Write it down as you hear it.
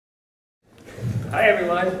Hi,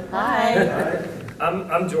 everyone. Hi.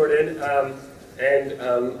 I'm Jordan, I'm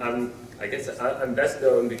best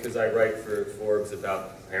known because I write for Forbes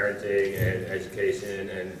about parenting and education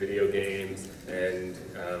and video games and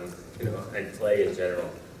and play in general.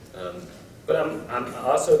 But I'm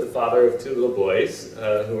also the father of 2 little boys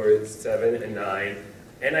who are 7 and 9,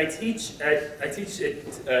 and I teach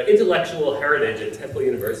intellectual heritage at Temple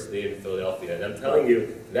University in Philadelphia. And I'm telling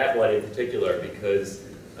you that one in particular because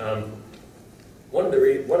one of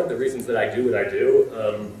the reasons that I do what I do,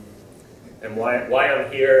 and why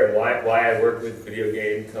I'm here, and why I work with video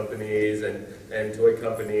game companies and toy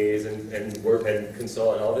companies and work and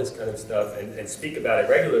consult and all this kind of stuff and speak about it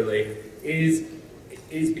regularly is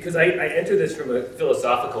because I enter this from a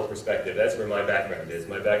philosophical perspective. That's where my background is.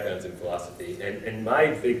 My background's in philosophy, and my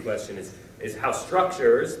big question is how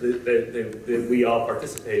structures that we all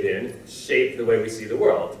participate in shape the way we see the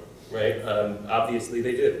world, right? Obviously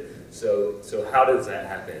they do. So how does that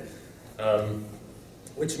happen?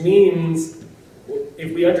 Which means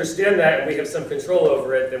if we understand that and we have some control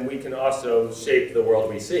over it, then we can also shape the world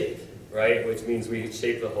we see, right? Which means we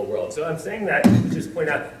shape the whole world. So I'm saying that to just point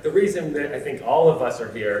out the reason that I think all of us are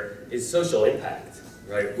here is social impact,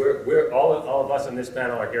 right? We're all of us on this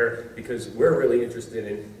panel are here because we're really interested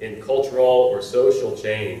in cultural or social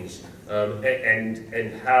change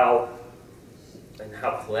and how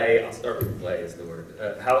play, I'll start with play is the word,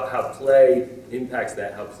 how play impacts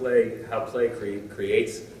that, how play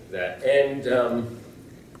creates that, and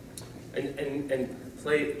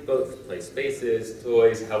play spaces,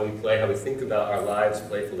 toys, how we play, how we think about our lives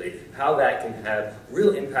playfully, how that can have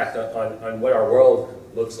real impact on what our world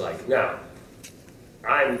looks like. Now,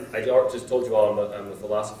 I just told you all I'm a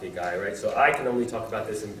philosophy guy, right? So I can only talk about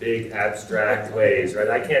this in big, abstract ways, right?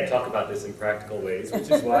 I can't talk about this in practical ways, which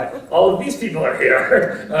is why all of these people are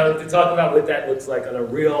here to talk about what that looks like on a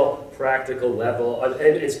real, practical level,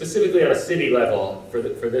 and specifically on a city level for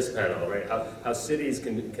this panel, right? How cities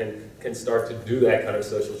can start to do that kind of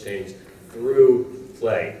social change through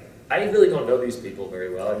play. I really don't know these people very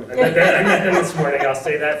well. I met them this morning, I'll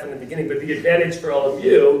say that from the beginning, but the advantage for all of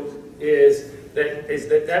you is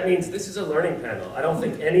that means this is a learning panel. I don't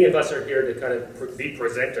think any of us are here to kind of be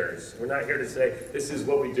presenters. We're not here to say, this is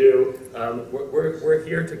what we do. We're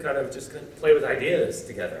here to kind of just play with ideas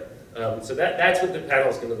together. So that's what the panel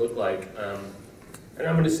is going to look like. And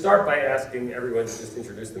I'm going to start by asking everyone to just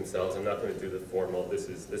introduce themselves. I'm not going to do the formal, this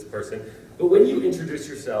is this person. But when you introduce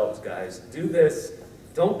yourselves, guys, do this.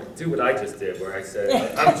 Don't do what I just did, where I said,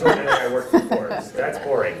 I'm Jordan and I work for Forbes. That's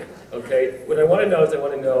boring, okay? What I want to know is I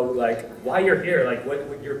want to know, like, why you're here, like,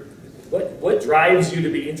 what drives you to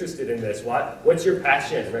be interested in this? What's your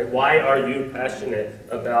passion, right? Why are you passionate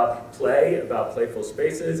about play, about playful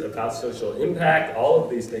spaces, about social impact, all of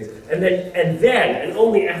these things? And then,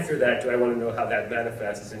 only after that, do I want to know how that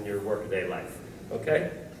manifests in your workaday life,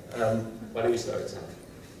 okay? Why don't you start, Sally?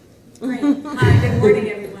 Great. Hi, good morning,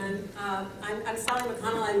 everyone. I'm Sally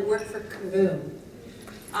McConnell. I work for KaBOOM.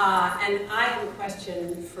 And I have a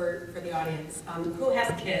question for the audience. Who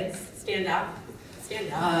has kids? Stand up.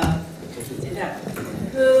 Stand up. Stand up.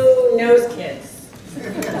 Who knows kids?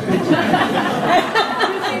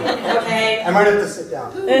 Okay. I might have to sit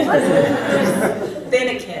down. Who's been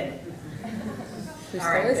a kid? All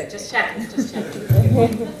right, good. Just checking. Just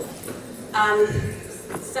checking.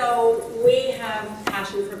 So we have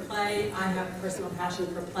passion for play. I have personal passion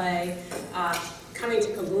for play. Coming to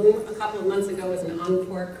KaBOOM a couple of months ago was an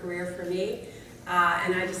encore career for me.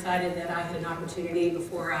 And I decided that I had an opportunity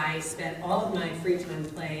before I spent all of my free time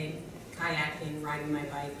playing, kayaking, riding my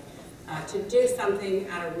bike, to do something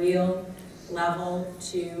at a real level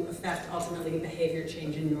to affect ultimately behavior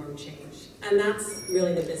change and norm change. And that's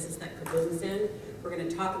really the business that KaBOOM's in. We're going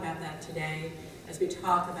to talk about that today as we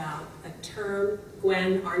talk about a term,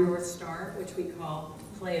 Gwen, our North Star, which we call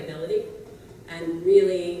playability, and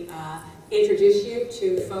really introduce you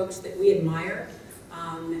to folks that we admire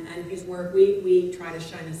and whose work we try to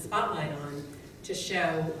shine a spotlight on to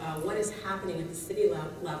show what is happening at the city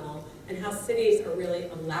level and how cities are really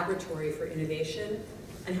a laboratory for innovation,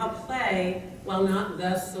 and how play, while not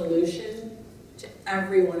the solution to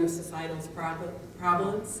every one of societal's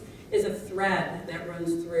problems, is a thread that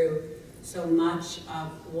runs through so much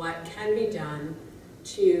of what can be done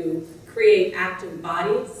to create active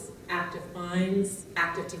bodies, active minds,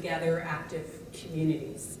 active together, active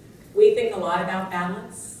communities. We think a lot about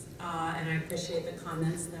balance, and I appreciate the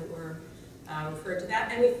comments that were referred to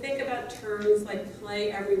that. And we think about terms like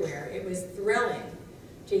play everywhere. It was thrilling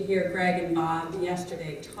to hear Greg and Bob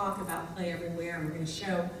yesterday talk about play everywhere, and we're going to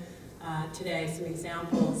show today some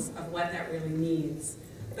examples of what that really means.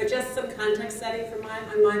 But just some context setting from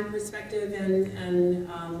my perspective, and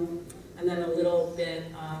then a little bit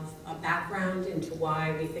of a background into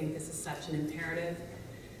why we think this is such an imperative.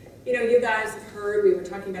 You know, you guys have heard, we were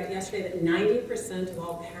talking about yesterday, that 90% of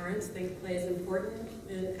all parents think play is important.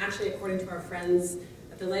 And actually, according to our friends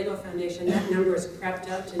at the Lego Foundation, that number has crept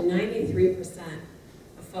up to 93%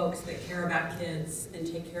 of folks that care about kids and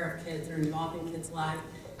take care of kids or are involved in kids' lives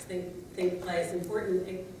think play is important,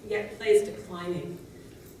 and yet play is declining.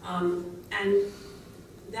 And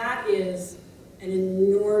that is an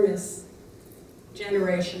enormous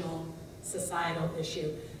generational societal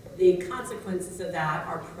issue. The consequences of that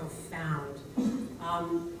are profound.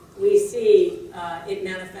 We see it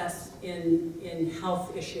manifests in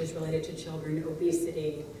health issues related to children,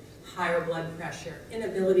 obesity, higher blood pressure,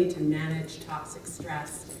 inability to manage toxic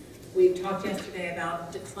stress. We talked yesterday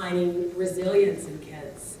about declining resilience in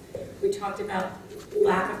kids. We talked about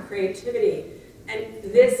lack of creativity. And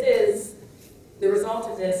the result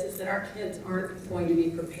of this is that our kids aren't going to be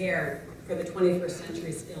prepared for the 21st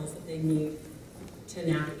century skills that they need to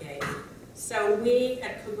navigate. So we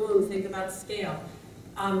at KaBOOM think about scale.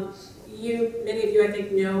 Many of you, I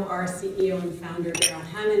think, know our CEO and founder, Daryl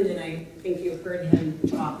Hammond, and I think you heard him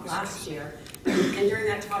talk last year. And during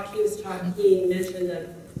that talk, he mentioned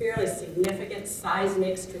a fairly significant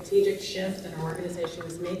seismic strategic shift that our organization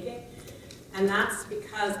was making. And that's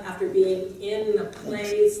because after being in the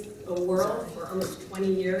plays world for almost 20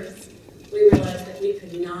 years, we realized that we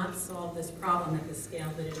could not solve this problem at the scale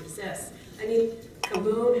that it exists. I mean,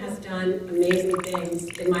 KaBOOM has done amazing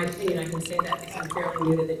things. In my opinion, I can say that because I'm fairly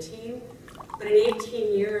new to the team. But in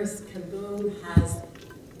 18 years, KaBOOM has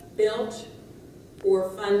built or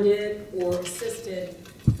funded or assisted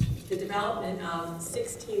the development of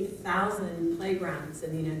 16,000 playgrounds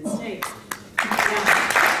in the United States.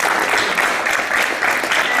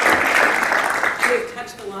 We've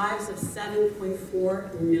touched the lives of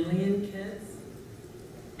 7.4 million kids.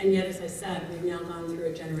 And yet, as I said, we've now gone through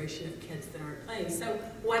a generation of kids that aren't playing. So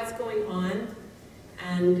what's going on,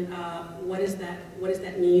 and what does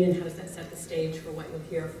that mean, and how does that set the stage for what you'll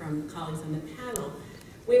hear from colleagues on the panel?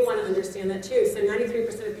 We want to understand that too. So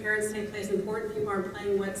 93% of parents say play is important, people aren't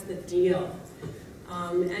playing, what's the deal?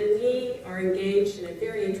 And we are engaged in a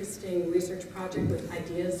very interesting research project with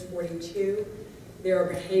Ideas 42. They're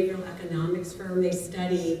a behavioral economics firm. They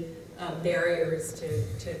study barriers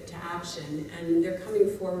to action, and they're coming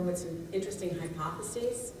forward with some interesting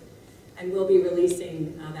hypotheses, and we'll be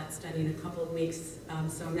releasing that study in a couple of weeks,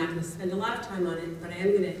 so I'm not going to spend a lot of time on it, but I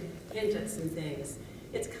am going to hint at some things.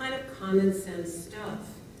 It's kind of common sense stuff.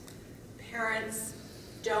 Parents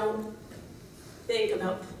don't think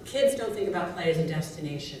about, kids don't think about play as a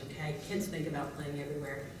destination, okay? Kids think about playing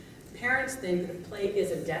everywhere. Parents think that if play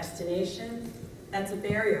is a destination, that's a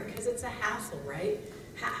barrier, because it's a hassle, right?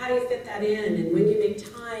 How do you fit that in, and when do you make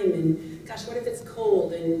time, and gosh, what if it's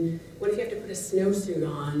cold, and what if you have to put a snowsuit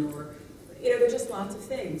on, or, you know, there's just lots of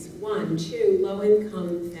things. 1, 2,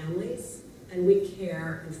 low-income families, and we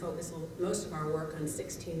care and focus most of our work on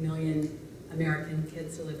 16 million American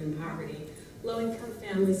kids who live in poverty. Low-income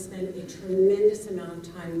families spend a tremendous amount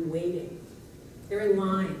of time waiting. They're in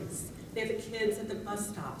lines. They have the kids at the bus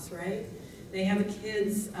stops, right? They have the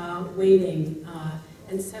kids waiting,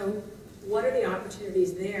 and so what are the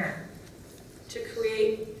opportunities there to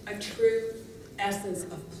create a true essence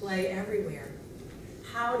of play everywhere?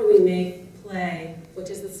 How do we make play, which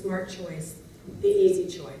is the smart choice, the easy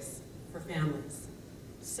choice for families?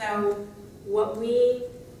 So what we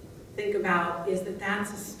think about is that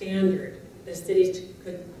that's a standard that cities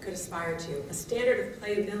could aspire to, a standard of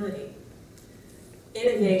playability,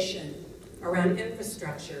 innovation around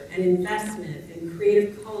infrastructure and investment and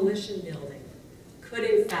creative coalition building could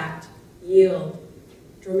in fact yield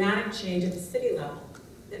dramatic change at the city level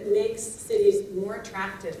that makes cities more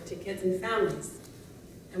attractive to kids and families.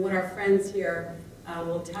 And what our friends here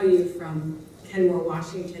will tell you from Kenmore,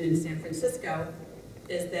 Washington, and San Francisco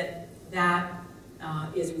is that that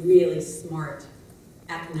is really smart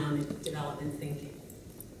economic development thinking.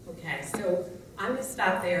 Okay, so I'm going to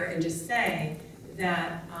stop there and just say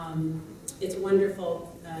that it's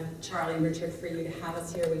wonderful, Charlie and Richard, for you to have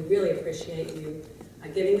us here. We really appreciate you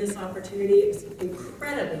giving this opportunity. It was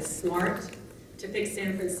incredibly smart to pick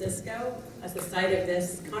San Francisco as the site of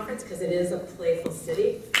this conference because it is a playful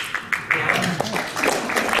city. Yeah.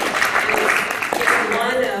 It's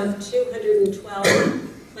one of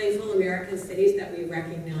 212 playful American cities that we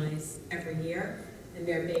recognize every year, and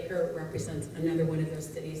Mayor Baker represents another one of those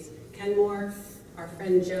cities. Kenmore, our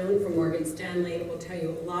friend Joan from Morgan Stanley will tell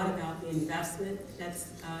you a lot about the investment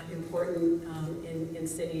that's important in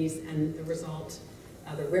cities and the result,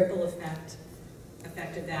 the ripple effect.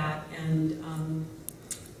 affected that, and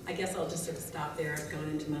I guess I'll just sort of stop there. I've gone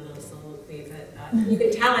into my little soliloquy, but you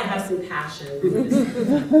can tell I have some passion.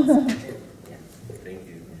 Thank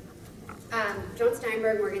you. Joan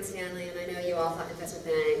Steinberg, Morgan Stanley, and I know you all thought investment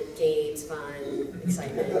bank, games, fun,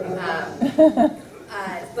 excitement.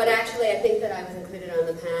 But actually, I think that I was included on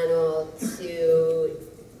the panel to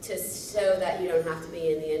show that you don't have to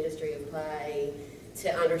be in the industry of play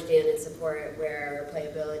to understand and support where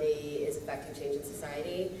playability is affecting change in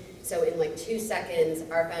society. So in like 2 seconds,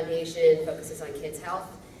 our foundation focuses on kids' health,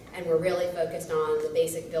 and we're really focused on the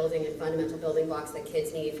basic building and fundamental building blocks that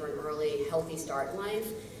kids need for an early, healthy start in life.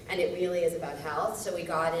 And it really is about health. So we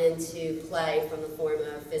got into play from the form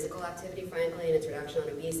of physical activity, frankly, and its reduction on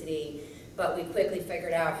obesity. But we quickly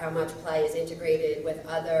figured out how much play is integrated with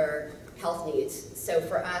other health needs. So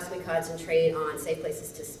for us, we concentrate on safe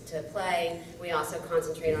places to play. We also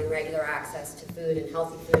concentrate on regular access to food and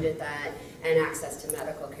healthy food at that, and access to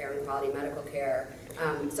medical care and quality medical care.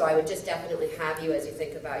 So I would just definitely have you, as you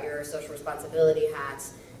think about your social responsibility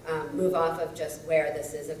hats, move off of just where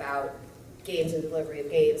this is about games and delivery of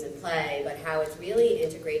games and play, but how it's really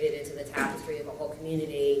integrated into the tapestry of a whole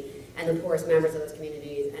community and the poorest members of those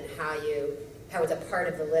communities, and how it's a part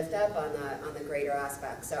of the lift up on the greater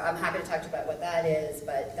aspect. So I'm happy to talk to you about what that is,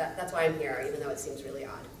 but that's why I'm here, even though it seems really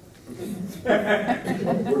odd.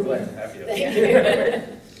 We're glad to have you. Thank you.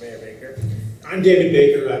 Mayor Baker. I'm David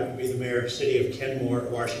Baker. I would be the mayor of the city of Kenmore,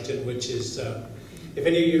 Washington, which is, if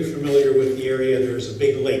any of you are familiar with the area, there's a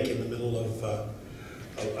big lake in the middle of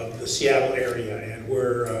the Seattle area, and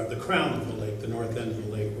we're the crown of the lake, the north end of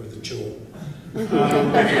the lake, we're the jewel.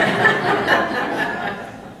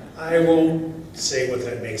 I won't say what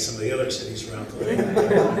that makes some of the other cities around the lake.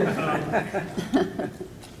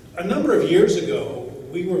 A number of years ago,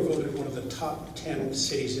 we were voted one of the top 10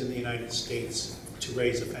 cities in the United States to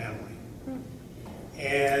raise a family.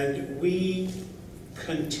 And we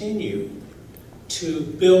continue to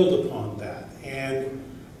build upon that. And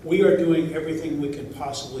we are doing everything we can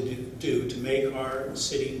possibly do to make our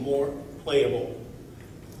city more playable,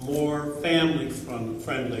 more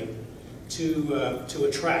family-friendly, to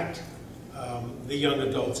attract the young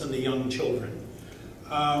adults and the young children.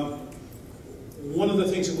 One of the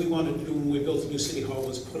things that we wanted to do when we built the new City Hall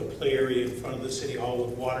was put a play area in front of the City Hall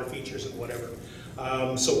with water features and whatever,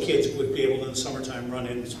 so kids would be able to, in the summertime, run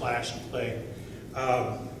in and splash and play.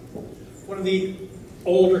 One of the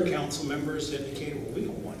older council members indicated, well, we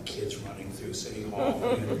don't want kids running through City Hall.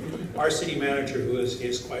 And our city manager, who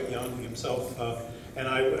is quite young himself, and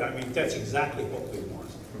I mean, that's exactly what we want.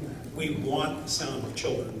 We want the sound of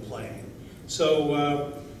children playing.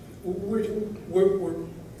 So we're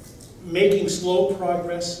making slow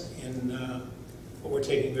progress but we're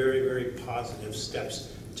taking very, very positive steps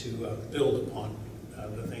to build upon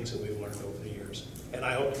the things that we've learned over the years. And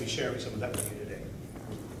I hope to be sharing some of that with you today.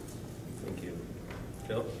 Thank you.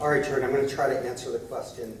 Phil? All right, Jordan, I'm going to try to answer the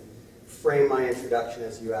question, frame my introduction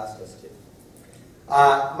as you asked us to.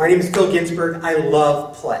 My name is Phil Ginsburg. I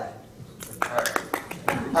love play.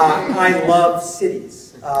 I love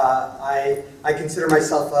cities. I consider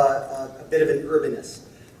myself a bit of an urbanist.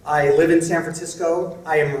 I live in San Francisco.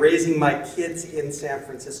 I am raising my kids in San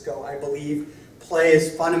Francisco. I believe play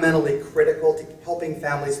is fundamentally critical to helping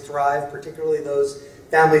families thrive, particularly those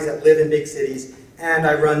families that live in big cities. And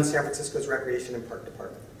I run San Francisco's Recreation and Park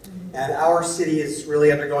Department. And our city is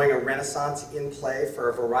really undergoing a renaissance in play for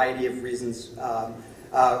a variety of reasons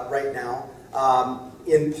right now.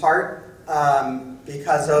 In part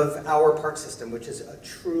because of our park system, which is a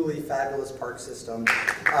truly fabulous park system.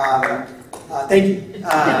 Thank you.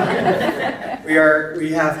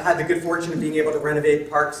 We have had the good fortune of being able to renovate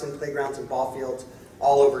parks and playgrounds and ball fields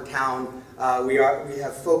all over town. We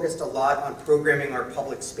have focused a lot on programming our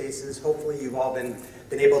public spaces. Hopefully you've all been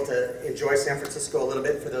able to enjoy San Francisco a little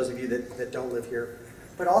bit, for those of you that don't live here.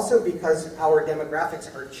 But also because our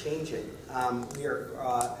demographics are changing. We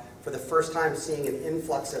are, for the first time, seeing an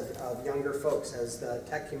influx of younger folks as the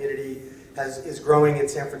tech community is growing in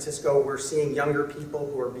San Francisco. We're seeing younger people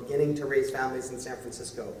who are beginning to raise families in San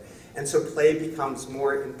Francisco. And so play becomes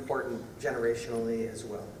more important generationally as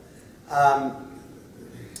well.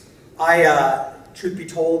 Truth be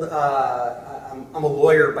told, I'm a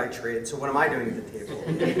lawyer by trade, so what am I doing at the table?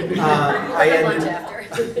 Lunch after.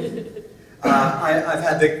 I've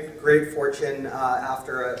had the great fortune,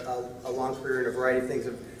 after a long career in a variety of things,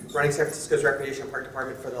 of running San Francisco's Recreation and Park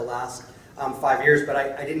Department for the last 5 years, but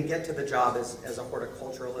I didn't get to the job as a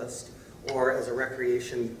horticulturalist or as a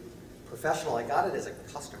recreation professional. I got it as a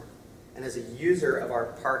customer and as a user of our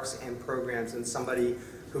parks and programs, and somebody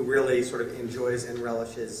who really sort of enjoys and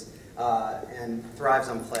relishes and thrives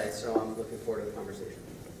on play. So I'm looking forward to the conversation.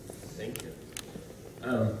 Thank you.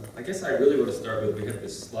 I guess I really want to start with, we have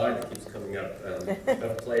this slide that keeps coming up of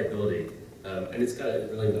playability. And it's got a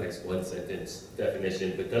really nice one-sentence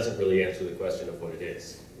definition, but doesn't really answer the question of what it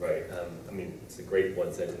is, right? I mean, it's a great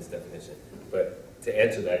one-sentence definition, but to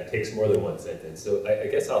answer that, it takes more than one sentence. So I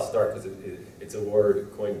guess I'll start because it's a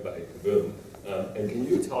word coined by KaBOOM. And can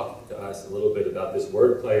you talk to us a little bit about this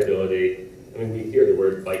word playability? I mean, we hear the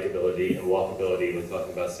word bikeability and walkability when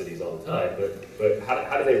talking about cities all the time, but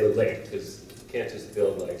how do they relate? Because you can't just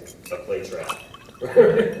build like a play trail,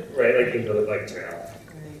 right? Like you can build a bike trail.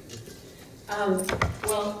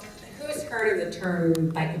 Well, who's heard of the term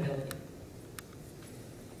bikeability?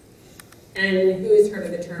 And who's heard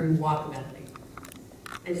of the term walkability?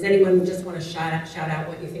 And does anyone just want to shout out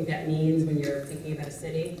what you think that means when you're thinking about a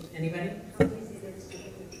city? Anybody?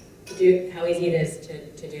 How easy it is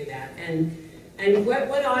to do that. And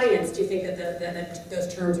what audience do you think that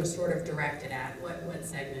those terms are sort of directed at? What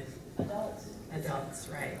segment? Adults. Adults,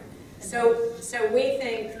 right. So we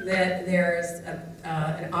think that there's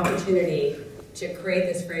an opportunity to create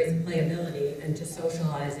this phrase playability and to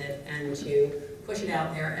socialize it and to push it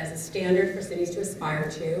out there as a standard for cities to aspire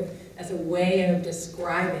to, as a way of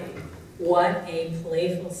describing what a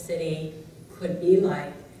playful city could be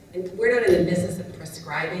like. And we're not in the business of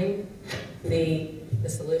prescribing the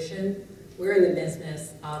solution. We're in the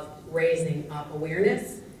business of raising up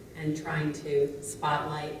awareness and trying to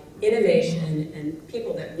spotlight innovation and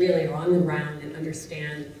people that really are on the ground and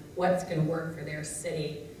understand what's going to work for their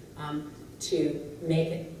city to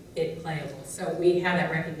make it playable. So we have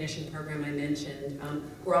that recognition program I mentioned.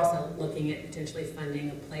 We're also looking at potentially funding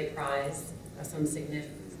a play prize of some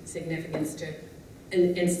significance to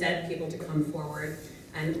incent people to come forward.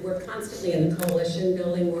 And we're constantly in the coalition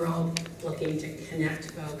building world looking to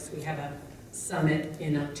connect folks. We have a summit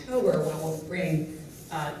in October where we'll bring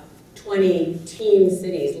 20 team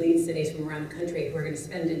cities, lead cities from around the country who are going to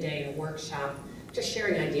spend a day in a workshop just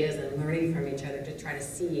sharing ideas and learning from each other to try to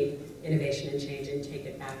seed innovation and change and take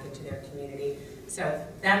it back into their community. So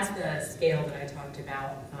that's the scale that I talked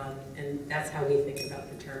about, and that's how we think about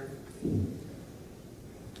the term.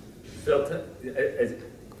 Phil,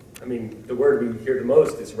 I mean, the word we hear the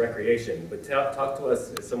most is recreation, but talk to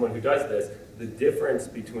us, as someone who does this, the difference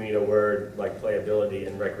between a word like playability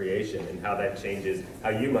and recreation and how that changes how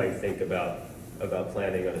you might think about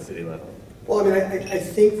planning on a city level. Well, I mean, I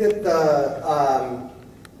think that the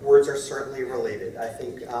words are certainly related. I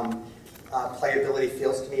think playability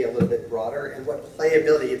feels to me a little bit broader, and what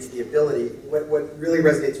playability, it's the ability, what really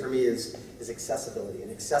resonates for me is accessibility,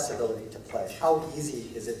 and accessibility to play. How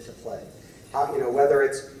easy is it to play? How, whether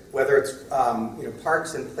it's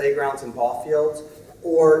parks and playgrounds and ball fields,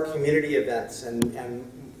 or community events and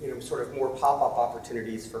sort of more pop-up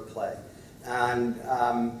opportunities for play. And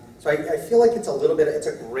so I feel like it's a little bit, it's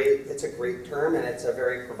a great term, and it's a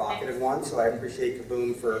very provocative one, so I appreciate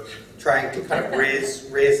KaBOOM for trying to kind of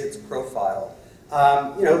raise its profile.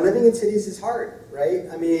 Living in cities is hard, right?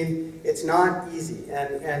 I mean, it's not easy,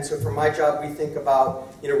 and so for my job, we think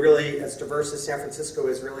about, really as diverse as San Francisco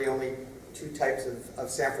is, really only two types of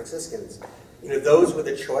San Franciscans. Those with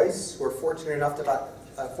a choice, who are fortunate enough to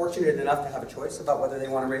have a choice about whether they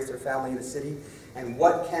want to raise their family in the city, and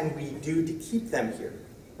what can we do to keep them here,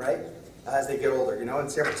 right? As they get older. In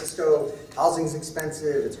San Francisco, housing's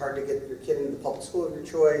expensive. It's hard to get your kid into the public school of your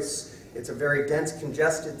choice. It's a very dense,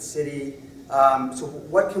 congested city. So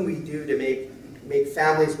what can we do to make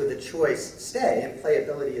families with a choice stay? And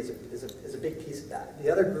playability is a big piece of that.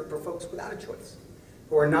 The other group are folks without a choice,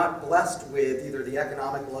 who are not blessed with either the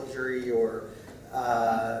economic luxury or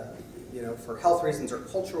for health reasons or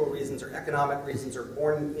cultural reasons or economic reasons, or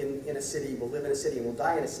born in a city, will live in a city, and will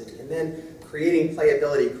die in a city. And then creating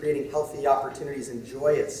playability, creating healthy opportunities and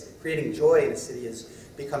creating joy in a city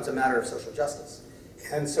becomes a matter of social justice.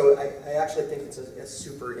 And so I actually think it's a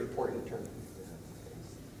super important term.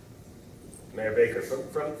 Mayor Baker,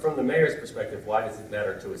 from the mayor's perspective, why does it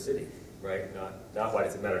matter to a city, right? Not why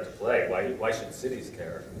does it matter to play? Why should cities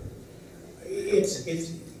care?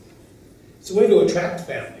 It's a way to attract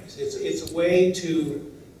families. It's a way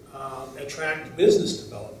to attract business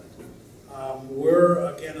development.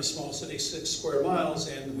 We're, again, a small city, 6 square miles,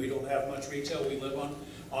 and we don't have much retail. We live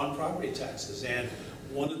on property taxes. And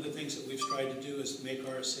one of the things that we've tried to do is make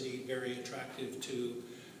our city very attractive to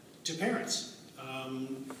parents,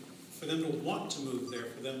 for them to want to move there,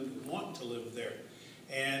 for them to want to live there.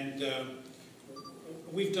 And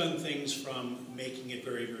we've done things from making it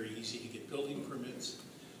very, very easy to get building permits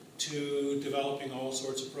to developing all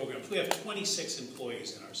sorts of programs. We have 26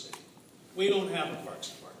 employees in our city. We don't have a parks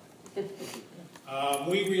department.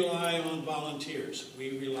 We rely on volunteers.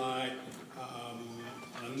 We rely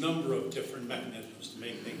on a number of different mechanisms to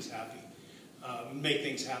make things happen.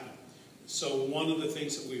 So one of the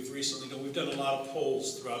things that we've recently done, we've done a lot of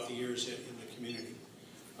polls throughout the years in the community.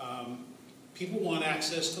 People want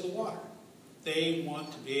access to the water. They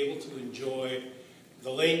want to be able to enjoy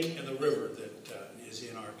the lake and the river that is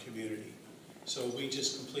in our community. So we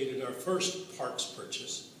just completed our first parks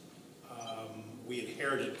purchase. We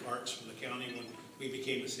inherited parks from the county when we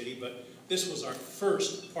became a city, but this was our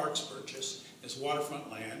first parks purchase as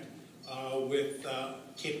waterfront land with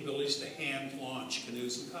capabilities to hand launch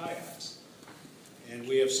canoes and kayaks. And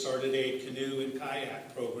we have started a canoe and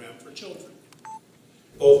kayak program for children,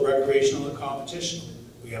 both recreational and competition.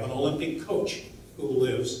 We have an Olympic coach who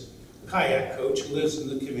lives, a kayak coach who lives in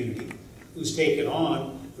the community, who's taken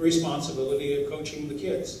on the responsibility of coaching the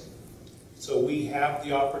kids. So we have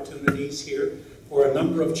the opportunities here for a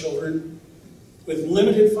number of children with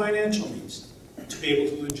limited financial needs to be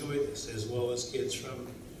able to enjoy this, as well as kids from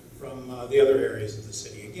the other areas of the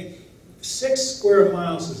city. Again, 6 square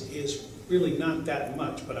miles is really not that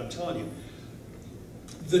much, but I'm telling you,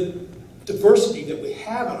 the diversity that we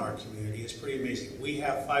have in our community is pretty amazing. We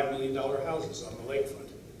have $5 million houses on the lakefront.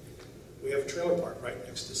 We have a trailer park right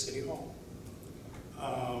next to City Hall,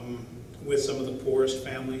 with some of the poorest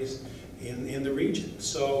families in the region.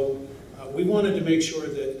 So we wanted to make sure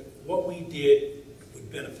that what we did would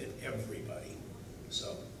benefit everybody.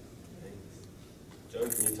 So, Joan,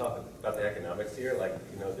 can you talk about the economics here, like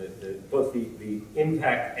both the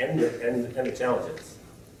impact and the challenges?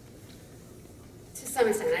 To some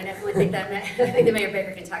extent, I definitely think that I think the Mayor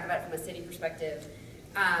Baker can talk about it from a city perspective.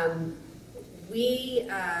 And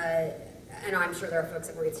I'm sure there are folks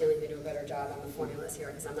at Morgan Stanley who do a better job on the formulas here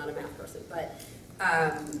because I'm not a math person. But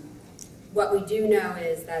what we do know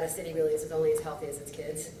is that a city really is only as healthy as its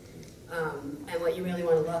kids. And what you really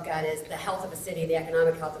want to look at is the health of a city, the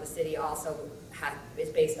economic health of a city also is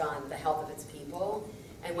based on the health of its people.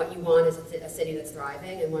 And what you want is a city that's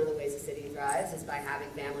thriving, and one of the ways a city thrives is by having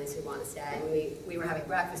families who want to stay. And we were having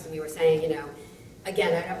breakfast and we were saying,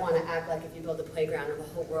 again, I don't want to act like if you build a playground the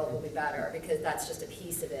whole world will be better, because that's just a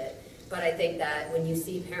piece of it. But I think that when you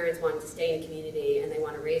see parents wanting to stay in a community and they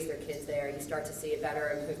want to raise their kids there, you start to see a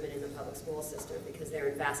better improvement in the public school system because they're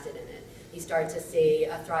invested in it. You start to see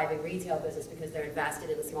a thriving retail business because they're invested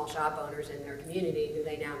in the small shop owners in their community who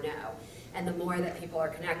they now know. And the more that people are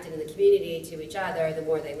connected in the community to each other, the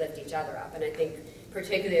more they lift each other up. And I think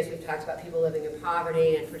particularly as we've talked about people living in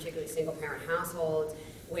poverty and particularly single-parent households,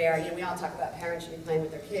 where we all talk about parents should be playing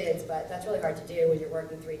with their kids, but that's really hard to do when you're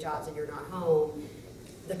working 3 jobs and you're not home.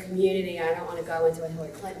 The community, I don't want to go into a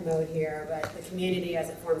Hillary Clinton mode here, but the community as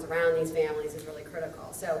it forms around these families is really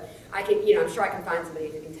critical. So I can, I'm sure I can find somebody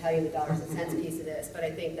who can tell you the dollars and cents piece of this, but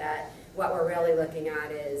I think that what we're really looking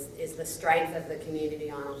at is the strength of the community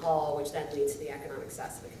on a whole, which then leads to the economic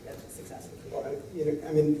success of the community. Well,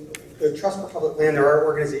 the Trust for Public Land, there are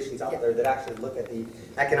organizations out there that actually look at the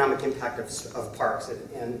economic impact of parks,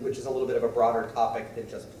 and which is a little bit of a broader topic than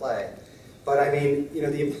just play. But I mean,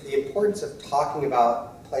 the importance of talking about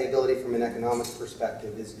playability from an economics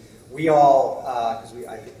perspective is we all, because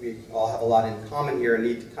I think we all have a lot in common here, and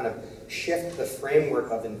need to kind of shift the framework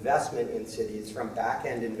of investment in cities from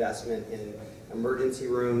back-end investment in emergency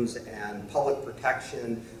rooms and public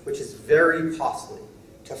protection, which is very costly,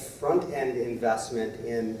 to front-end investment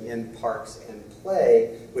in parks and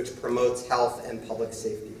play, which promotes health and public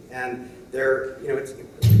safety. And there, we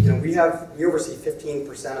oversee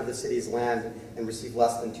 15% of the city's land and receive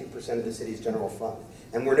less than 2% of the city's general fund.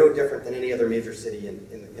 And we're no different than any other major city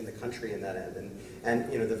in the country in that end.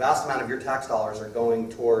 And the vast amount of your tax dollars are going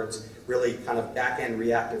towards really kind of back-end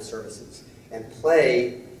reactive services. And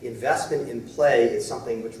investment in play is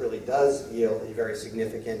something which really does yield a very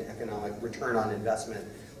significant economic return on investment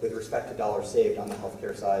with respect to dollars saved on the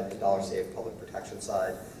healthcare side, dollars saved public protection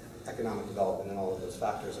side, economic development, and all of those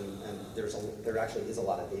factors. And there actually is a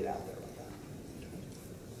lot of data out there about that.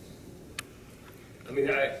 I mean,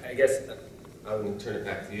 I guess I'm going to turn it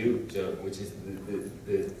back to you, Joan, which is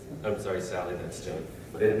I'm sorry, Sally, that's Joan.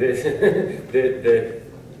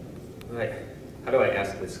 How do I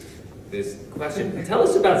ask this question? Tell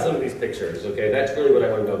us about some of these pictures, okay? That's really what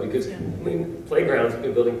I want to know, because, I mean, playgrounds, we've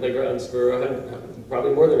been building playgrounds for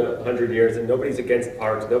probably more than 100 years, and nobody's against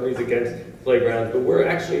parks, nobody's against playgrounds, but we're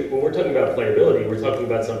actually, when we're talking about playability, we're talking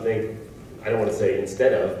about something, I don't want to say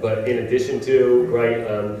instead of, but in addition to, right,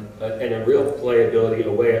 and a real playability,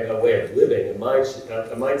 a way of living, a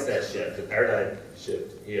mindset shift, a paradigm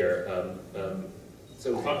shift here.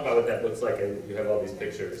 So talk about what that looks like, and you have all these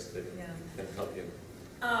pictures that can help you.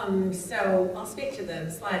 So I'll speak to the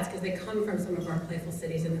slides because they come from some of our playful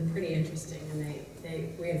cities and they're pretty interesting and they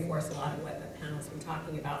reinforce a lot of what the panel's been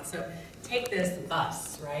talking about. So take this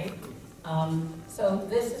bus, right? So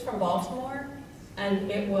this is from Baltimore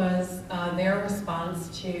and it was their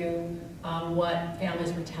response to what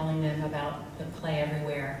families were telling them about the play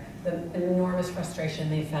everywhere, the enormous frustration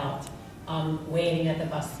they felt waiting at the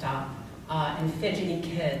bus stop, and fidgety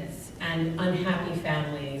kids and unhappy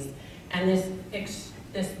families, and this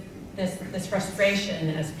frustration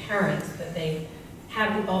as parents that they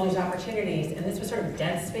had all these opportunities, and this was sort of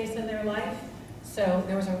dead space in their life. So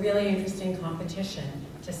there was a really interesting competition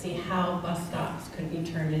to see how bus stops could be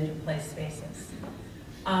turned into play spaces.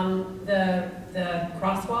 The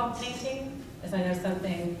crosswalk painting is, I know,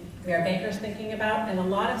 something Mayor Baker's thinking about, and a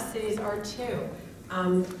lot of cities are too.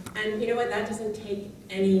 And you know what, that doesn't take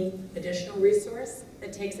any additional resource.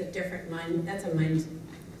 It takes a different that's a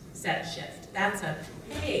mindset shift. That's a,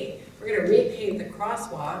 hey, we're gonna repaint the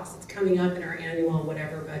crosswalks. It's coming up in our annual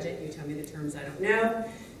whatever budget. You tell me the terms, I don't know.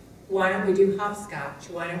 Why don't we do hopscotch?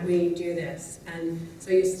 Why don't we do this? And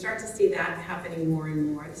so you start to see that happening more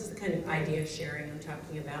and more. This is the kind of idea sharing I'm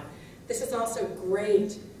talking about. This is also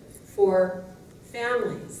great for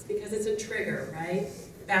families because it's a trigger, right?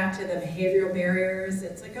 Back to the behavioral barriers.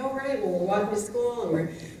 It's like, oh, right, well, we're walking to school and we're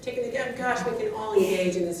taking the, oh, gosh, we can all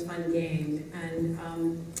engage in this fun game. And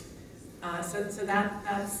so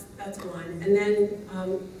that's one. And then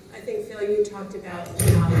I think, Phil, you talked about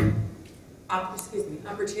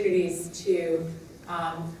opportunities to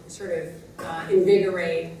sort of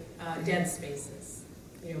invigorate dead spaces,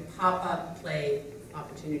 you know, pop-up play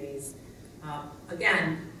opportunities.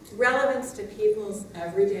 Again, relevance to people's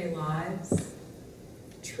everyday lives,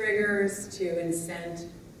 triggers to incent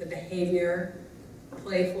the behavior,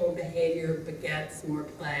 playful behavior begets more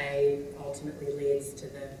play, ultimately leads to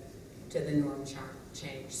the norm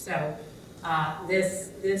change. So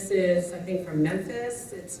this is, I think, from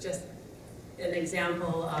Memphis. It's just an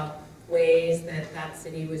example of ways that that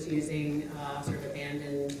city was using sort of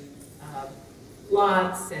abandoned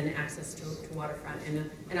lots and access to waterfront.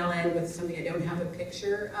 And I'll end with something I don't have a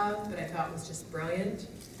picture of, but I thought was just brilliant.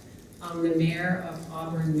 The mayor of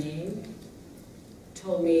Auburn, Maine,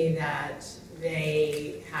 told me that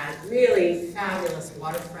they had really fabulous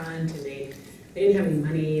waterfront, and they didn't have any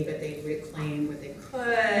money, but they reclaimed what they could,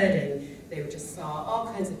 and they just saw all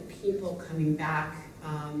kinds of people coming back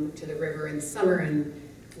to the river in the summer, and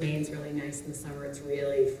Maine's really nice in the summer. It's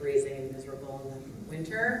really freezing and miserable in the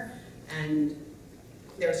winter, and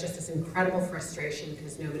there was just this incredible frustration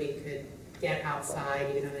because nobody could get outside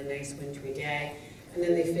even on a nice wintry day. And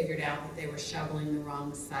then they figured out that they were shoveling the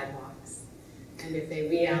wrong sidewalks. And if they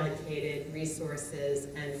reallocated resources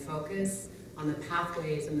and focus on the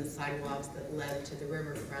pathways and the sidewalks that led to the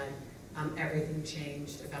riverfront, everything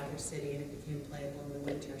changed about their city and it became playable in the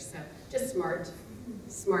winter. So just smart,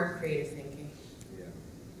 creative thinking.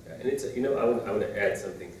 Yeah, and it's, you know, I want to add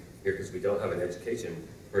something here because we don't have an education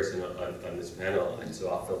person on this panel, and so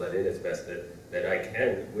I'll fill that in as best that I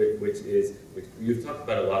can, which you've talked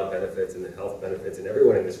about a lot of benefits and the health benefits, and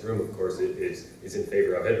everyone in this room, of course, is in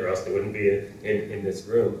favor of it, or else they wouldn't be in this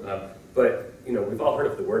room. But you know, we've all heard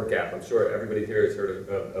of the word gap. I'm sure everybody here has heard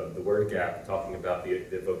of the word gap, talking about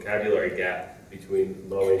the vocabulary gap between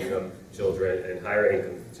low-income children and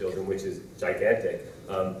higher-income children, which is gigantic.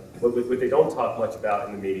 What they don't talk much about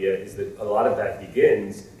in the media is that a lot of that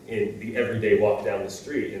begins in the everyday walk down the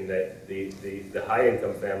street, and that the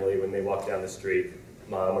high-income family, when they walk down the street,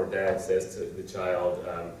 mom or dad says to the child,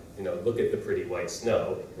 you know, look at the pretty white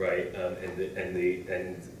snow, right? And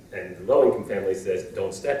the low-income family says,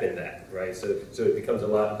 don't step in that, right? So it becomes a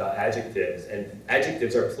lot about adjectives, and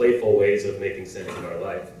adjectives are playful ways of making sense of our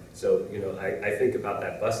life. So, you know, I think about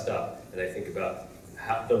that bus stop, and I think about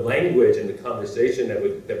how the language and the conversation that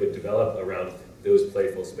would develop around those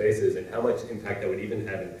playful spaces, and how much impact that would even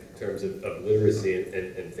have in terms of literacy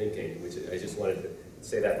and thinking, which I just wanted to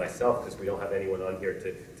say that myself because we don't have anyone on here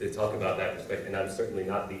to talk about that perspective, and I'm certainly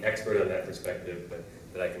not the expert on that perspective,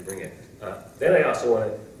 but I can bring it. Then I also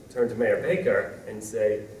want to turn to Mayor Baker and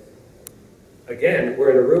say, again, we're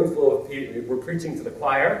in a room full of people, we're preaching to the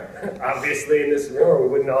choir, obviously in this room, or we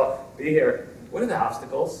wouldn't all be here. What are the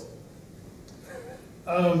obstacles?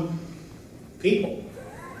 People.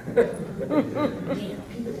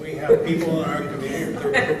 We have people in our community,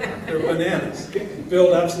 they're bananas.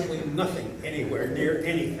 Build absolutely nothing anywhere near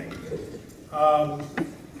anything.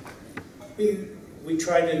 We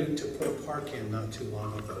tried to put a park in not too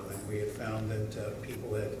long ago, and we had found that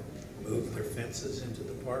people had moved their fences into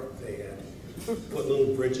the park. They had put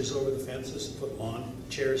little bridges over the fences, and put lawn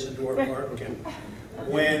chairs into our park. And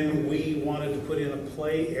when we wanted to put in a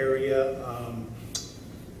play area,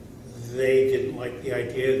 they didn't like the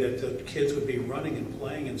idea that the kids would be running and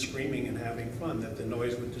playing and screaming and having fun, that the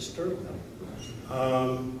noise would disturb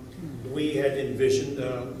them. We had envisioned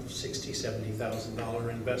a $60,000, $70,000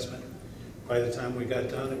 investment. By the time we got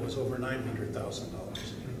done, it was over $900,000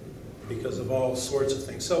 because of all sorts of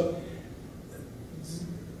things. So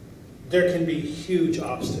there can be huge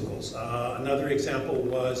obstacles. Another example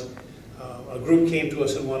was a group came to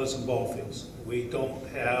us and wanted some ball fields. We don't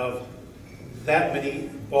have that many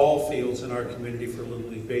ball fields in our community for Little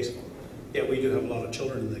League Baseball, yet we do have a lot of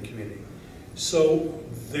children in the community. So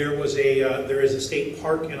there is a state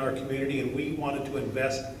park in our community, and we wanted to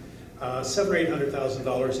invest $700,000 or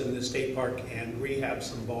 $800,000 in the state park and rehab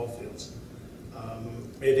some ball fields.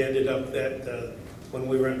 It ended up that when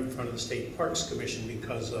we were in front of the State Parks Commission,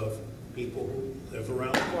 because of people who live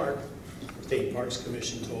around the park, the State Parks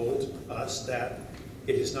Commission told us that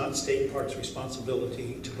it is not State Parks'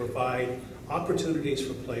 responsibility to provide opportunities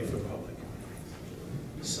for play for the public.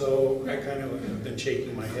 So I kind of have been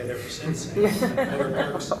shaking my head ever since, saying what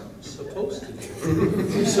are parks supposed to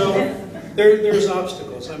do? So there's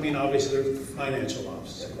obstacles. I mean, obviously there's financial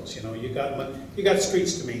obstacles. You know, you got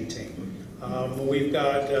streets to maintain. We've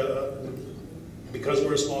got because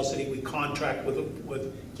we're a small city, we contract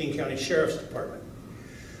with King County Sheriff's Department.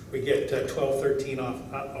 We get 12, 13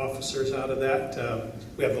 officers out of that.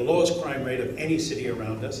 We have the lowest crime rate of any city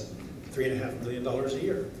around us, $3.5 million a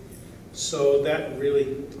year. So that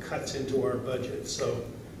really cuts into our budget. So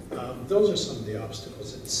those are some of the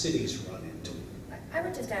obstacles that cities run into. I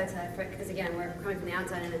would just add to that, because again, we're coming from the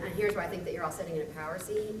outside, and here's where I think that you're all sitting in a power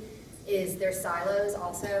seat, is there's silos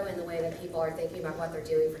also in the way that people are thinking about what they're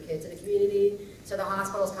doing for kids in a community. So the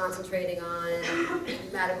hospital's concentrating on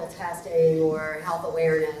medical testing or health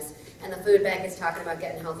awareness, and the food bank is talking about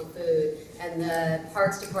getting healthy food, and the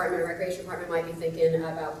parks department or recreation department might be thinking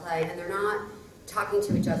about play, and they're not talking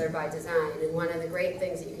to each other by design. And one of the great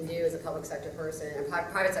things that you can do as a public sector person, a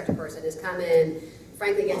private sector person, is come in,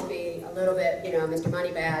 frankly get to be a little bit, you know, Mr.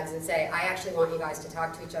 Moneybags, and say, I actually want you guys to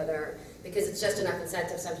talk to each other, because it's just enough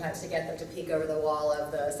incentive sometimes to get them to peek over the wall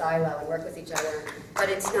of the silo and work with each other. But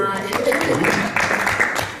it's not,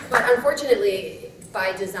 but unfortunately,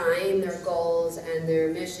 by design, their goals and their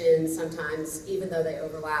missions sometimes, even though they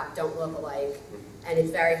overlap, don't look alike. And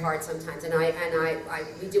it's very hard sometimes. And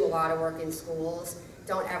we do a lot of work in schools.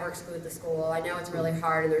 Don't ever exclude the school. I know it's really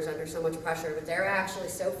hard and there's under so much pressure, but they're actually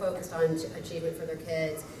so focused on achievement for their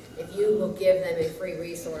kids. If you will give them a free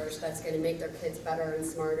resource that's going to make their kids better and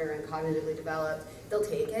smarter and cognitively developed, they'll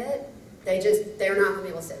take it. They're not going to be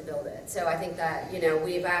able to sit and build it. So I think that, you know,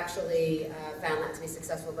 we've actually found that to be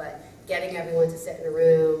successful, but getting everyone to sit in a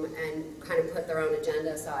room and kind of put their own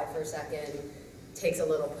agenda aside for a second takes a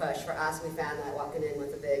little push. For us, we found that walking in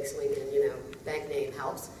with a big swinging, you know, bank name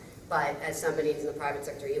helps. But as somebody who's in the private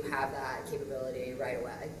sector, you have that capability right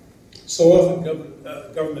away. So often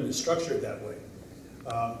government is structured that way.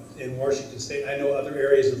 In Washington State, I know other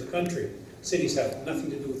areas of the country, cities have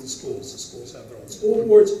nothing to do with the schools. The schools have their own school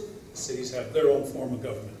boards, the cities have their own form of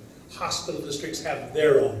government. Hospital districts have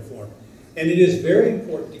their own form. And it is very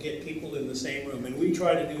important to get people in the same room. And we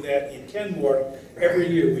try to do that in Kenmore. Every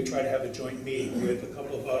year we try to have a joint meeting with a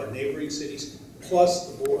couple of our neighboring cities,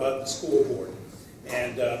 plus the school board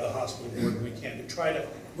and the hospital board when we can, to try to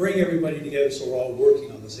bring everybody together so we're all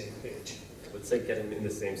working on the same page. Let's say get them in the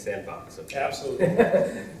same sandbox. Okay? Absolutely.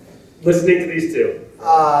 Listening to these two.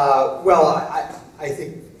 Well, I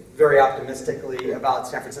think very optimistically about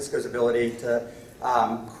San Francisco's ability to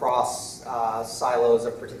cross silos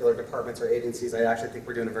of particular departments or agencies. I actually think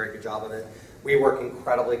we're doing a very good job of it. We work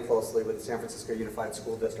incredibly closely with the San Francisco Unified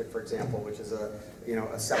School District, for example, which is a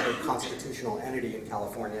separate constitutional entity in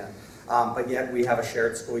California. But yet we have a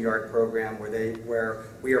shared schoolyard program where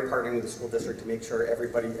we are partnering with the school district to make sure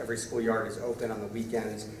every schoolyard is open on the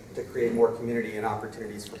weekends to create more community and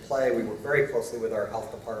opportunities for play. We work very closely with our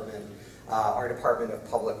health department, our Department of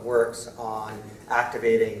Public Works on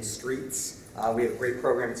activating streets. We have a great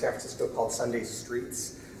program in San Francisco called Sunday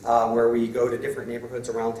Streets, where we go to different neighborhoods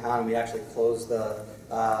around town and we actually close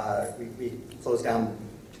we close down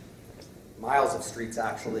miles of streets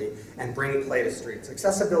actually and bring play to streets.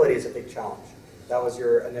 Accessibility is a big challenge. That was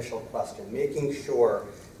your initial question. Making sure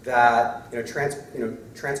that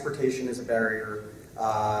transportation is a barrier.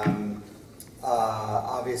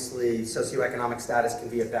 Obviously, socioeconomic status can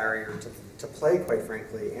be a barrier to play, quite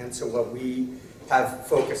frankly. And so what we have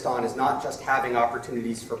focused on is not just having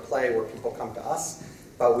opportunities for play where people come to us,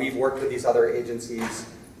 but we've worked with these other agencies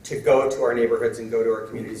to go to our neighborhoods and go to our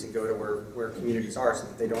communities and go to where communities are so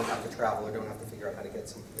that they don't have to travel or don't have to figure out how to get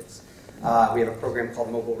someplace. We have a program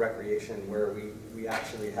called Mobile Recreation where we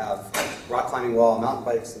actually have rock climbing wall, mountain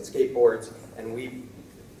bikes, and skateboards, and we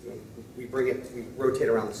rotate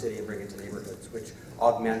around the city and bring it to neighborhoods, which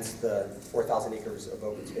augments the 4,000 acres of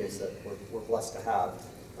open space that we're blessed to have.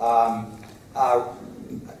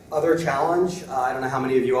 Other challenge, I don't know how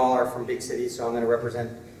many of you all are from big cities, so I'm going to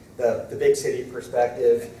represent the big city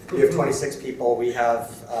perspective. We have 26 people. We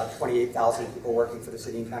have 28,000 people working for the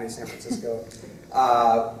city and county of San Francisco.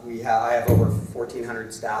 I have over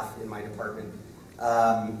 1,400 staff in my department.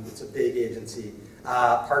 It's a big agency.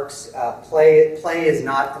 Play is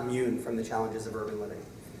not immune from the challenges of urban living.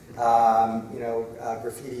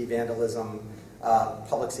 Graffiti, vandalism,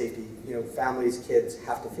 public safety. Families, kids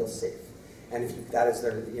have to feel safe, and that is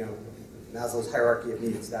their Maslow's hierarchy of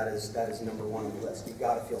needs. That is number one on the list. You've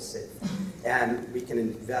got to feel safe, and we can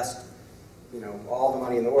invest all the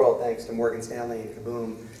money in the world thanks to Morgan Stanley and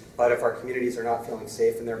KaBOOM. But if our communities are not feeling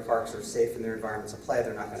safe in their parks or safe in their environments of play,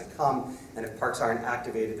 they're not going to come. And if parks aren't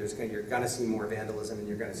activated, you're going to see more vandalism and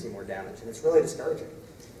you're going to see more damage. And it's really discouraging.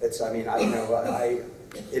 It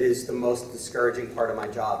is the most discouraging part of my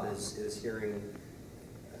job is hearing,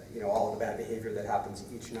 all of the bad behavior that happens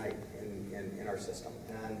each night in our system.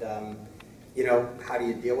 And how do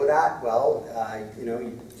you deal with that? Well,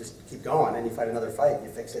 you just keep going and you fight another fight. You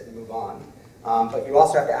fix it and move on. But you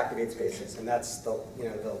also have to activate spaces, and that's the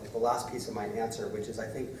last piece of my answer, which is I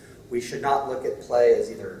think we should not look at play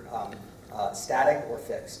as either static or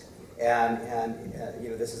fixed. And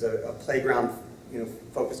this is a playground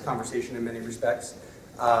focused conversation in many respects.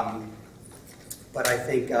 But I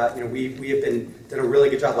think we have done a really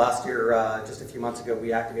good job last year. Just a few months ago,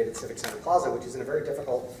 we activated Civic Center Plaza, which is in a very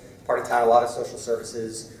difficult part of town. A lot of social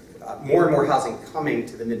services, more and more housing coming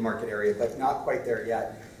to the mid-market area, but not quite there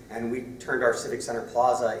yet. And we turned our Civic Center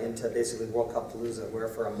Plaza into basically World Cup Palooza, where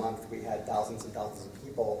for a month we had thousands and thousands of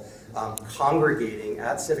people congregating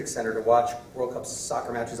at Civic Center to watch World Cup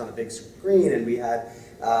soccer matches on a big screen. And we had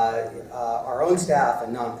our own staff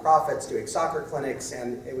and nonprofits doing soccer clinics,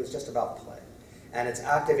 and it was just about play. And it's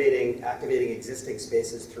activating existing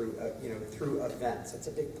spaces through events. It's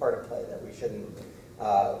a big part of play that we shouldn't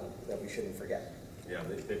forget. Yeah,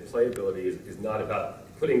 the playability is not about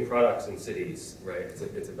putting products in cities, right?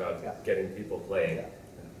 It's about getting people playing. Yeah.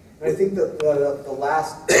 And I think the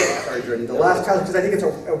last, sorry, Jordan, the last challenge, because I think it's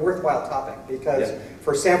a worthwhile topic, because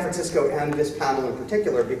for San Francisco and this panel in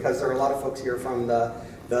particular, because there are a lot of folks here from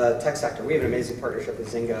the tech sector. We have an amazing partnership with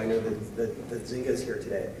Zynga. I know that Zynga is here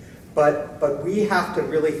today. But we have to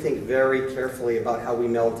really think very carefully about how we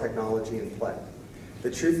meld technology and play.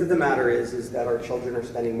 The truth of the matter is that our children are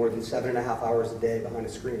spending more than 7.5 hours a day behind a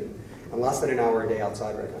screen and less than an hour a day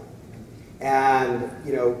outside right now. And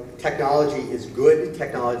technology is good,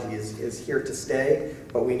 technology is here to stay,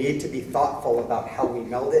 but we need to be thoughtful about how we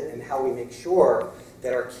meld it and how we make sure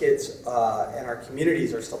that our kids and our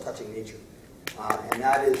communities are still touching nature. And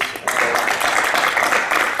that is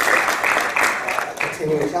a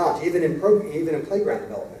continuing challenge, even in playground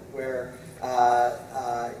development, where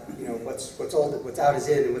what's out is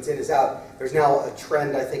in and what's in is out. There's now a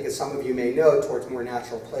trend, I think, as some of you may know, towards more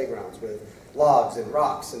natural playgrounds with logs and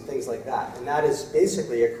rocks and things like that. And that is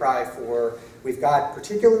basically a cry for, we've got,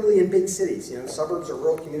 particularly in big cities, suburbs or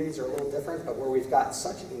rural communities are a little different, but where we've got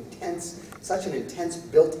such an intense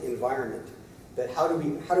built environment, that how do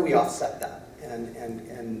we offset that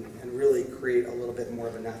and really create a little bit more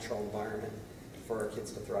of a natural environment for our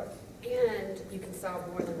kids to thrive. And you can solve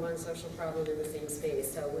more than one social problem in the same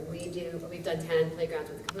space. So when we've done 10 playgrounds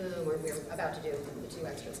with KaBOOM, or we're about to do 2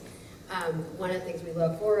 extras. One of the things we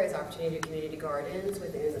look for is opportunity to community gardens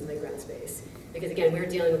within the playground space. Because again, we're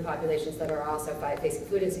dealing with populations that are also facing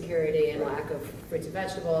food insecurity and lack of fruits and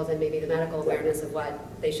vegetables and maybe the medical awareness of what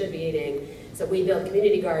they should be eating. So we build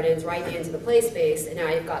community gardens right into the play space, and now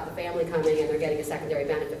you've got the family coming and they're getting a secondary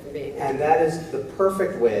benefit from being there. And that is the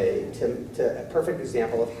perfect way a perfect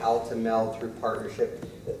example of how to meld through partnership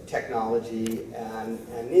technology and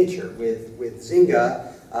nature. With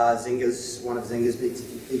Zynga, one of Zynga's big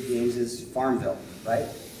games is Farmville, right?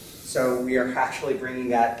 So we are actually bringing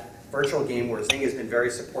that virtual game where Zynga has been very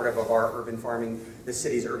supportive of our urban farming, the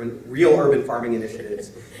city's real urban farming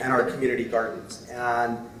initiatives, and our community gardens.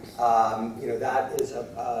 And that is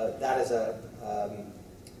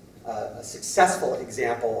a successful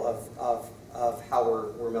example of how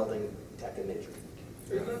we're melding tech and nature.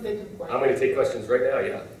 I'm going to take questions right now.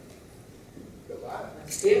 Yeah. A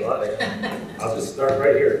lot, yeah. I'll just start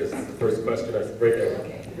right here. This is the first question. Right there.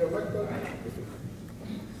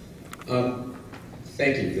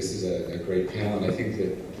 Thank you. This is a great panel, and I think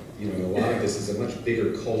that you know, a lot of this is a much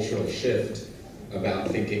bigger cultural shift about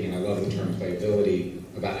thinking, and I love the term playability,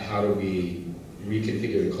 about how do we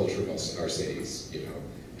reconfigure the culture of our cities, you know,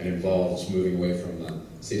 and involves moving away from the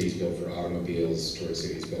cities built for automobiles towards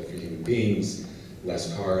cities built for human beings,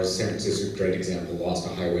 less cars. San Francisco is a great example, lost a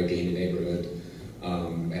highway, gained a neighborhood.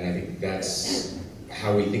 And I think that's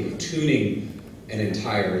how we think of tuning an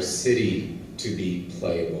entire city to be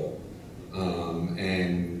playable.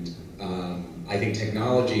 I think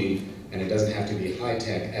technology, and it doesn't have to be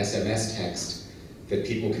high-tech, SMS text, that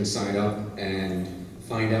people can sign up and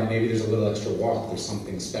find out maybe there's a little extra walk, there's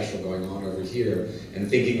something special going on over here, and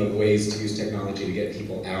thinking of ways to use technology to get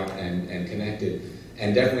people out and connected.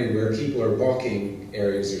 And definitely where people are walking,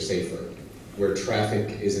 areas are safer. Where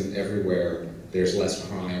traffic isn't everywhere, there's less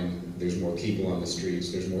crime, there's more people on the streets,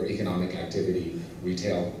 there's more economic activity,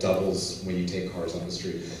 retail doubles when you take cars off the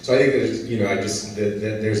street. So I think there's, you know,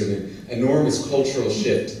 there's an enormous cultural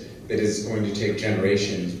shift that is going to take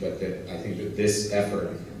generations, but that I think that this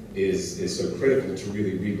effort is so critical to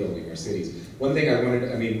really rebuilding our cities. One thing I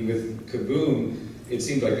wanted, I mean, with KaBOOM, it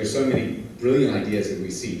seems like there's so many brilliant ideas that we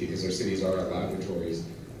see because our cities are our laboratories.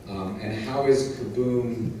 And how is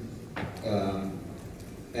KaBOOM,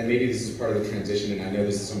 and maybe this is part of the transition, and I know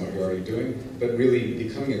this is something you're already doing, but really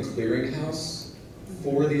becoming a clearinghouse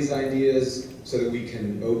for these ideas so that we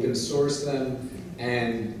can open source them,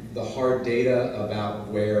 and the hard data about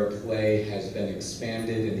where play has been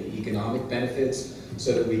expanded and the economic benefits,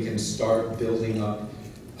 so that we can start building up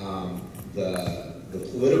the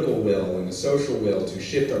political will and the social will to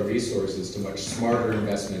shift our resources to much smarter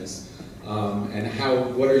investments. And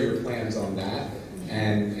what are your plans on that?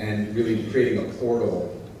 And really creating a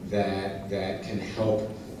portal that can help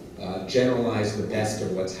generalize the best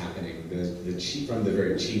of what's happening. The cheap, from the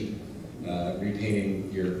very cheap,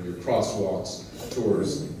 repainting your crosswalks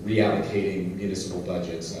towards reallocating municipal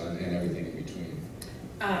budgets and everything in between.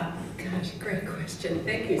 Gosh, great question.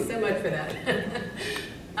 Thank you so much for that.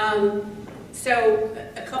 So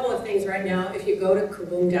a couple of things right now. If you go to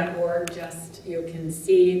kaboom.org, you can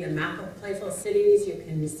see the map of playful cities. You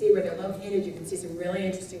can see where they're located. You can see some really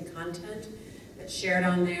interesting content that's shared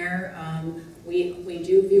on there. We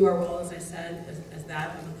do view our role, as I said, as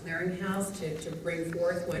that of a clearinghouse to bring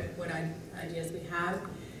forth what ideas we have.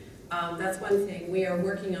 That's one thing. We are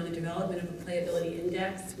working on the development of a playability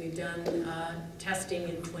index. We've done testing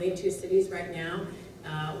in 22 cities right now.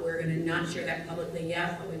 We're going to not share that publicly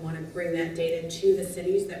yet, but we want to bring that data to the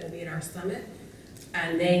cities that will be at our summit.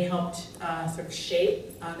 And they helped sort of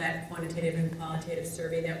shape that quantitative and qualitative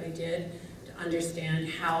survey that we did to understand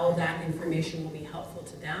how that information will be helpful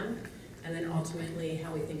to them, and then ultimately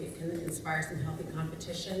how we think it can inspire some healthy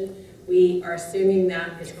competition. We are assuming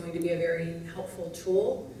that it's going to be a very helpful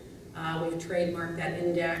tool. We've trademarked that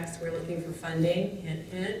index. We're looking for funding, hint,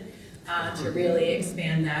 hint, to really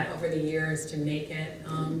expand that over the years to make it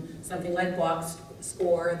something like Block's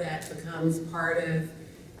score that becomes part of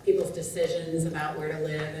people's decisions about where to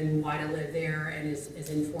live and why to live there, and is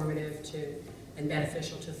informative to and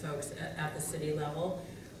beneficial to folks at the city level.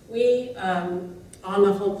 We, on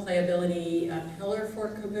the whole playability pillar for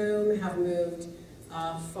KaBOOM, have moved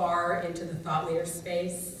far into the thought leader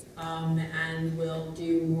space, and will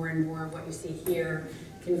do more and more of what you see here,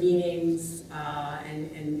 convenings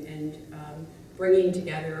and bringing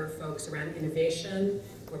together folks around innovation.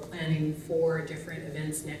 We're planning 4 different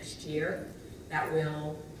events next year that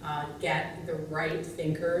will get the right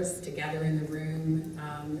thinkers together in the room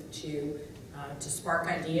to spark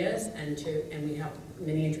ideas, and we have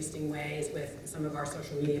many interesting ways with some of our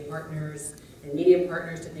social media partners and media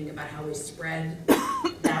partners to think about how we spread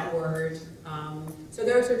that word. So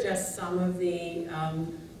those are just some of the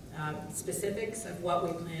specifics of what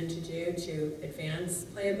we plan to do to advance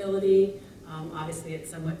playability. Obviously it's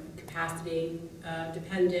somewhat capacity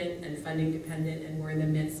dependent and funding dependent, and we're in the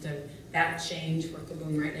midst of that change for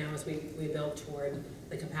KaBOOM right now as we build toward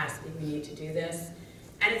the capacity we need to do this.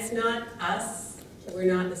 And it's not us.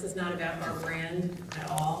 This is not about our brand at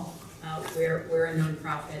all. We're a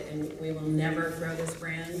nonprofit, and we will never grow this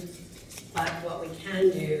brand. But what we can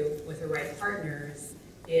do with the right partners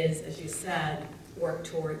is, as you said, work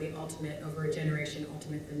toward the ultimate, over a generation,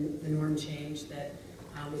 the norm change that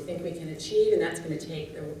we think we can achieve, and that's going to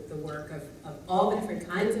take the work of all the different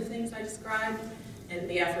kinds of things I described, and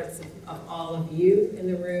the efforts of all of you in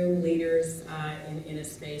the room, leaders in a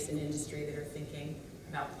space and industry that are thinking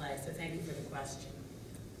about play. So thank you for the question.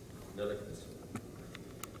 Another question.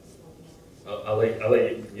 I'll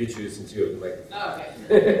let you choose since you have the microphone.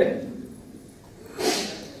 Oh, okay.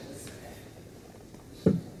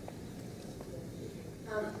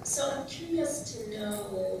 So I'm curious to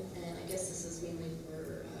know, and I guess this is mainly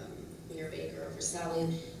for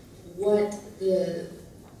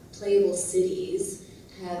playable cities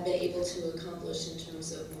have been able to accomplish in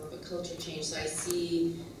terms of more of a culture change. So I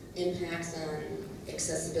see impacts on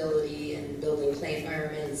accessibility and building play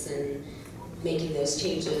environments and making those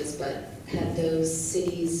changes, but have those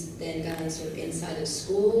cities then gone sort of inside of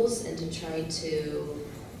schools and to try to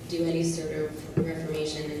do any sort of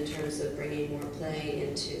reformation in terms of bringing more play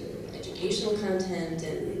into educational content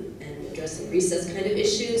and addressing recess kind of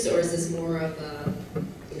issues, or is this more of a,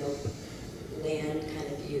 land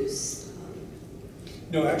kind of use?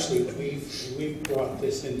 No, actually, we've brought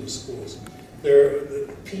this into schools.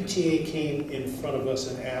 The PTA came in front of us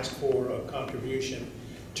and asked for a contribution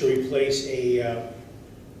to replace a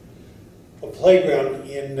playground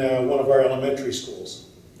in one of our elementary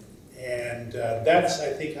schools. And that's,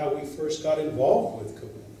 I think, how we first got involved with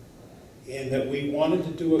KaBOOM, in that we wanted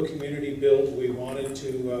to do a community build. We wanted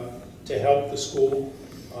to help the school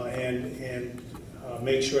and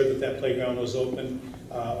make sure that that playground was open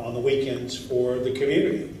on the weekends for the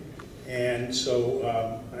community. And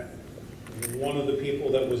so one of the people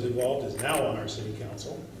that was involved is now on our city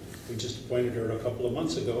council. We just appointed her a couple of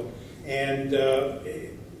months ago. And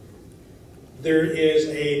there is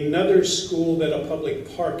another school that a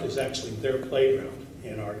public park is actually their playground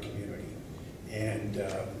in our community. And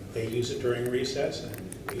they use it during recess, and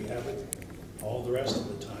we have it all the rest of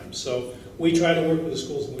the time. So we try to work with the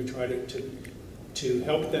schools, and we try to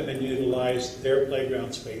help them and utilize their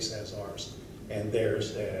playground space as ours, and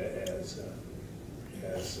theirs as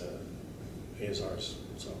ours.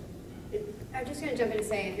 So. I'm just going to jump in and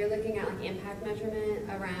say, if you're looking at like impact measurement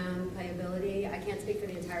around playability, I can't speak for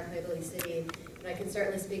the entire Playability City, but I can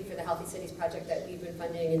certainly speak for the Healthy Cities project that we've been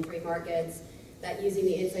funding in 3 markets, that using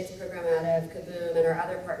the Insights program out of KaBOOM and our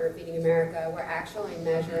other partner, Feeding America, we're actually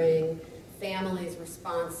measuring families'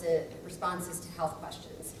 responses to health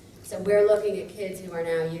questions. So we're looking at kids who are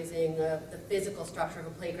now using the physical structure of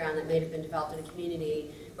a playground that may have been developed in a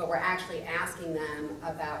community, but we're actually asking them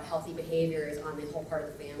about healthy behaviors on the whole part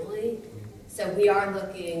of the family. So we are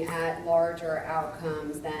looking at larger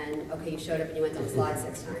outcomes than, okay, you showed up and you went down the slide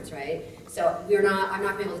 6 times, right? So I'm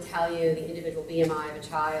not going to be able to tell you the individual BMI of a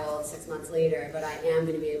child 6 months later, but I am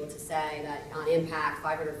going to be able to say that on impact,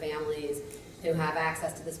 500 families who have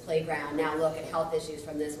access to this playground now look at health issues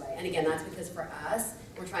from this way. And again, that's because for us,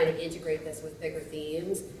 we're trying to integrate this with bigger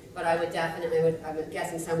themes. But I would definitely, I'm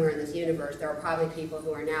guessing somewhere in this universe, there are probably people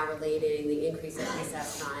who are now relating the increase in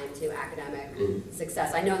recess time to academic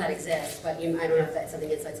success. I know that exists, but I don't know if that's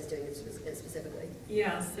something Insights is doing specifically.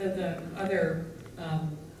 Yeah, so the other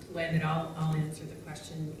way that I'll answer the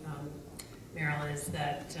question, Meryl, is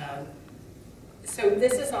that so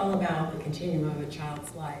this is all about the continuum of a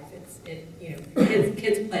child's life.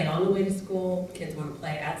 Kids play on the way to school, kids want to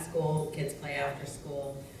play at school, kids play after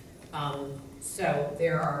school. So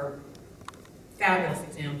there are fabulous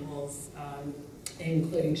examples,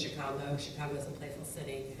 including Chicago. Chicago is a playful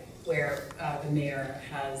city where the mayor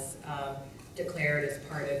has declared as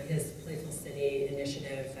part of his Playful City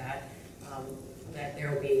initiative that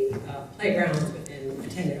there will be playgrounds within a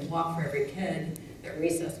 10-minute walk for every kid, that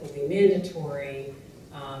recess will be mandatory,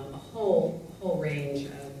 a whole range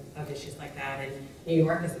of issues like that. And New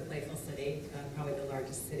York is a playful city, probably the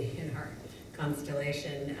largest city in our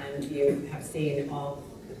constellation, and you have seen all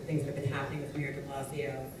the things that have been happening with Mayor de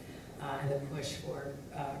Blasio and the push for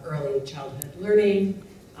early childhood learning,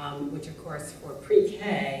 which of course for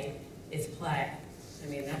pre-K is play. I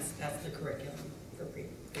mean, that's the curriculum for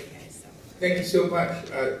pre-K. So. Thank you so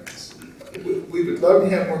much. We would love to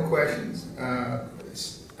have more questions.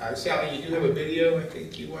 Sally, you do have a video I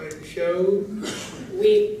think you wanted to show?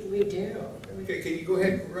 We do. Okay, can you go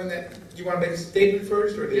ahead and run that? Do you want to make a statement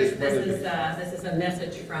first? Or Yes, this is a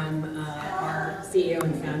message from our CEO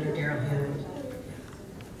and founder, Daryl Hammond.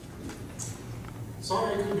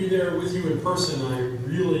 Sorry I couldn't be there with you in person. I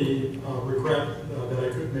really regret that I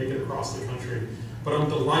couldn't make it across the country. But I'm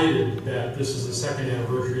delighted that this is the 2nd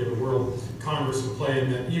anniversary of the World Congress of Play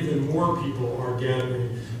and that even more people are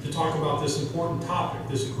gathering to talk about this important topic,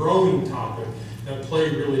 this growing topic, that play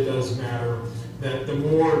really does matter, that the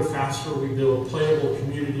more and faster we build playable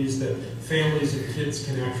communities that families and kids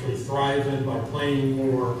can actually thrive in by playing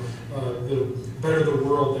more, the better the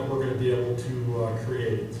world that we're going to be able to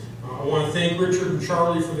create. I want to thank Richard and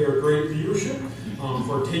Charlie for their great leadership,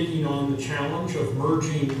 for taking on the challenge of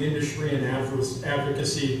merging industry and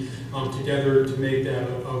advocacy together to make that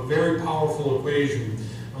a very powerful equation.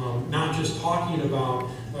 Not just talking about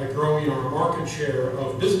growing our market share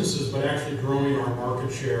of businesses, but actually growing our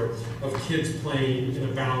market share of kids playing in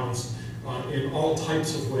a balanced, in all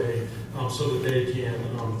types of way, so that they can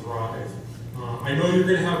thrive. I know you're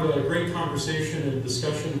going to have a great conversation and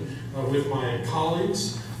discussion with my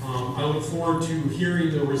colleagues. I look forward to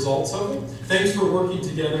hearing the results of it. Thanks for working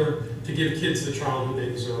together to give kids the childhood they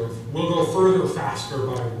deserve. We'll go further faster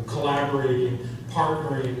by collaborating,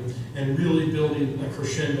 partnering, and really building a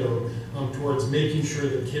crescendo towards making sure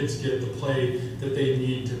that kids get the play that they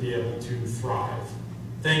need to be able to thrive.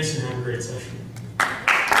 Thanks and have a great session.